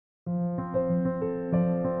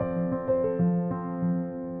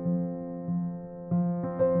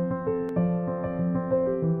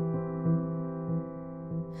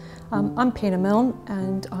I'm Pina Milne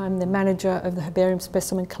and I'm the manager of the Herbarium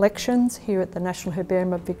Specimen Collections here at the National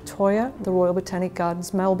Herbarium of Victoria, the Royal Botanic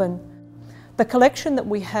Gardens Melbourne. The collection that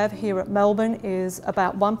we have here at Melbourne is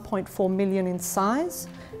about 1.4 million in size,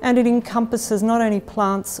 and it encompasses not only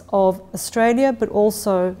plants of Australia but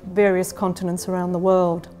also various continents around the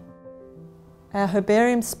world. Our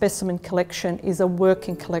Herbarium Specimen Collection is a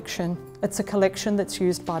working collection. It's a collection that's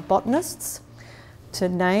used by botanists to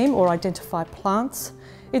name or identify plants.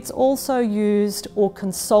 It's also used or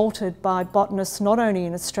consulted by botanists not only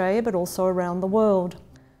in Australia but also around the world.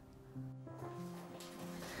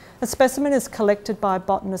 A specimen is collected by a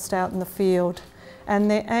botanist out in the field, and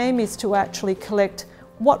their aim is to actually collect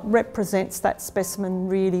what represents that specimen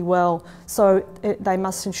really well. So they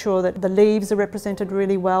must ensure that the leaves are represented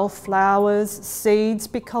really well, flowers, seeds,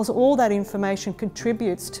 because all that information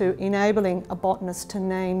contributes to enabling a botanist to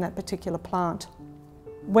name that particular plant.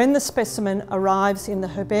 When the specimen arrives in the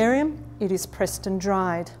herbarium, it is pressed and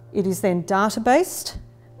dried. It is then databased,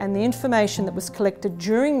 and the information that was collected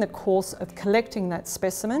during the course of collecting that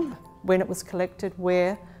specimen, when it was collected,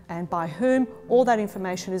 where and by whom, all that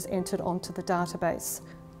information is entered onto the database.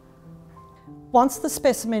 Once the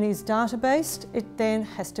specimen is databased, it then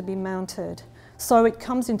has to be mounted. So it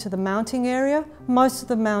comes into the mounting area. Most of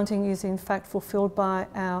the mounting is in fact fulfilled by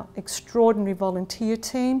our extraordinary volunteer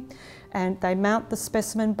team, and they mount the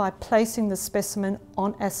specimen by placing the specimen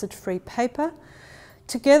on acid-free paper.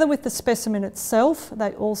 Together with the specimen itself,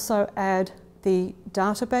 they also add the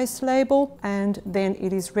database label, and then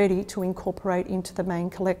it is ready to incorporate into the main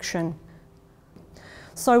collection.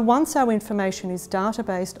 So once our information is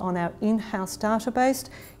databased on our in-house database,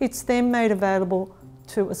 it's then made available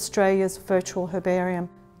to Australia's virtual herbarium,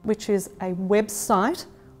 which is a website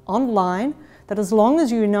online that, as long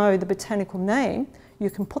as you know the botanical name, you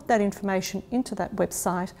can put that information into that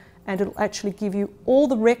website and it'll actually give you all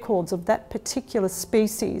the records of that particular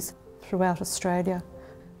species throughout Australia.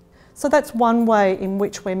 So that's one way in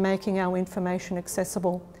which we're making our information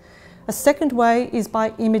accessible. A second way is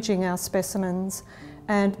by imaging our specimens.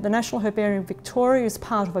 And the National Herbarium of Victoria is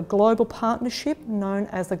part of a global partnership known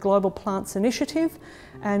as the Global Plants Initiative,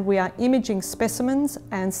 and we are imaging specimens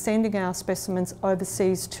and sending our specimens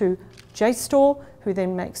overseas to JSTOR, who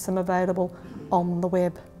then makes them available on the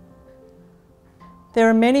web. There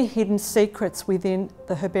are many hidden secrets within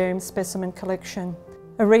the Herbarium Specimen Collection.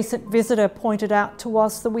 A recent visitor pointed out to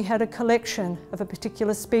us that we had a collection of a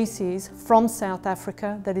particular species from South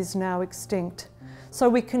Africa that is now extinct. So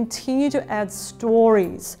we continue to add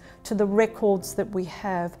stories to the records that we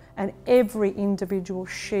have, and every individual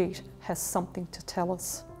sheet has something to tell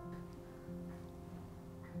us.